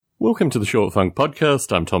Welcome to the Short Funk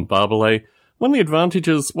Podcast. I'm Tom Barbalet. One of the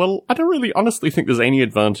advantages, well, I don't really honestly think there's any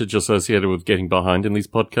advantage associated with getting behind in these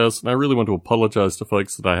podcasts, and I really want to apologize to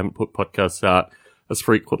folks that I haven't put podcasts out as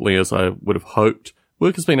frequently as I would have hoped.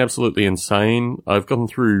 Work has been absolutely insane. I've gotten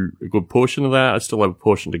through a good portion of that. I still have a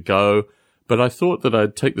portion to go, but I thought that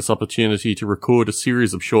I'd take this opportunity to record a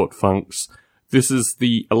series of short funks. This is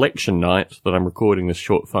the election night that I'm recording this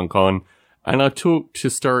short funk on, and I talked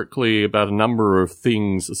historically about a number of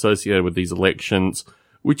things associated with these elections,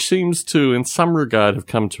 which seems to, in some regard, have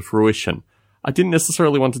come to fruition. I didn't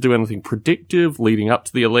necessarily want to do anything predictive leading up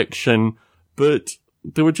to the election, but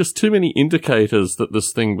there were just too many indicators that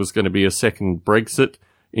this thing was going to be a second Brexit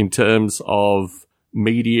in terms of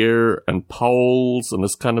media and polls and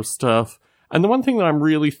this kind of stuff. And the one thing that I'm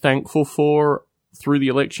really thankful for through the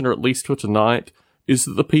election, or at least for tonight, is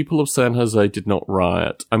that the people of San Jose did not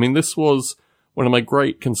riot. I mean, this was one of my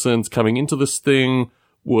great concerns coming into this thing,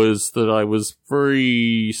 was that I was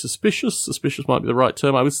very suspicious might be the right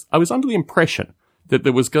term. I was under the impression that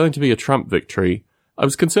there was going to be a Trump victory. I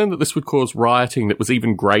was concerned that this would cause rioting that was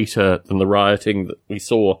even greater than the rioting that we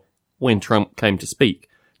saw when Trump came to speak.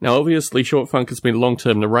 Now, obviously, Short Funk has been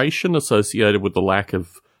long-term narration associated with the lack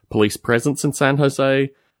of police presence in San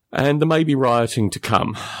Jose, and there may be rioting to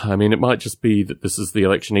come. I mean, it might just be that this is the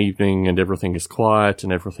election evening and everything is quiet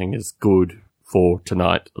and everything is good for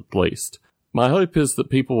tonight, at least. My hope is that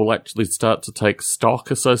people will actually start to take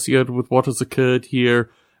stock associated with what has occurred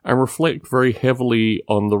here and reflect very heavily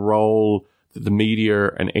on the role that the media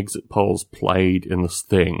and exit polls played in this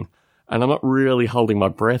thing. And I'm not really holding my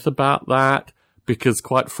breath about that, because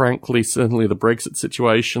quite frankly, certainly the Brexit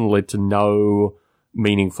situation led to no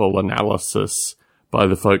meaningful analysis by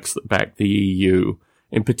the folks that back the EU.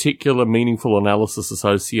 In particular, meaningful analysis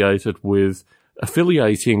associated with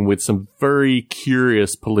affiliating with some very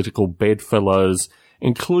curious political bedfellows,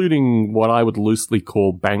 including what I would loosely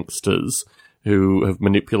call banksters, who have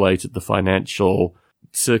manipulated the financial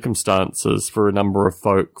circumstances for a number of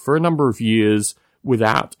folk for a number of years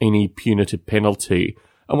without any punitive penalty.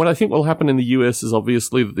 And what I think will happen in the US is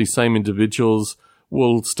obviously that these same individuals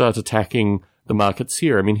will start attacking the markets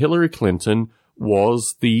here. I mean, Hillary Clinton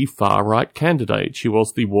was the far-right candidate. She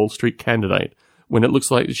was the Wall Street candidate. When it looks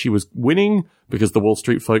like she was winning because the Wall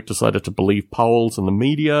Street folk decided to believe polls and the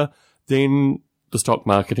media, then the stock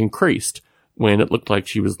market increased. When it looked like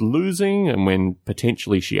she was losing and when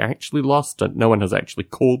potentially she actually lost, and no one has actually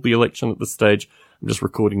called the election at this stage, I'm just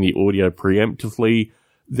recording the audio preemptively,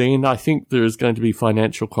 then I think there's going to be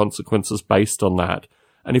financial consequences based on that.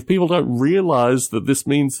 And if people don't realize that this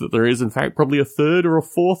means that there is in fact probably a third or a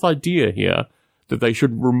fourth idea here, that they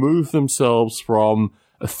should remove themselves from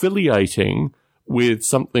affiliating with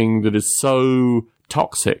something that is so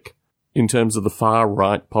toxic in terms of the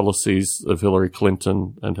far-right policies of Hillary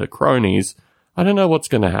Clinton and her cronies, I don't know what's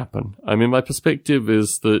going to happen. I mean, my perspective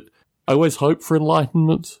is that I always hope for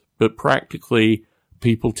enlightenment, but practically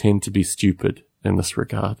people tend to be stupid in this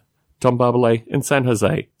regard. Tom Barbalet in San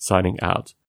Jose, signing out.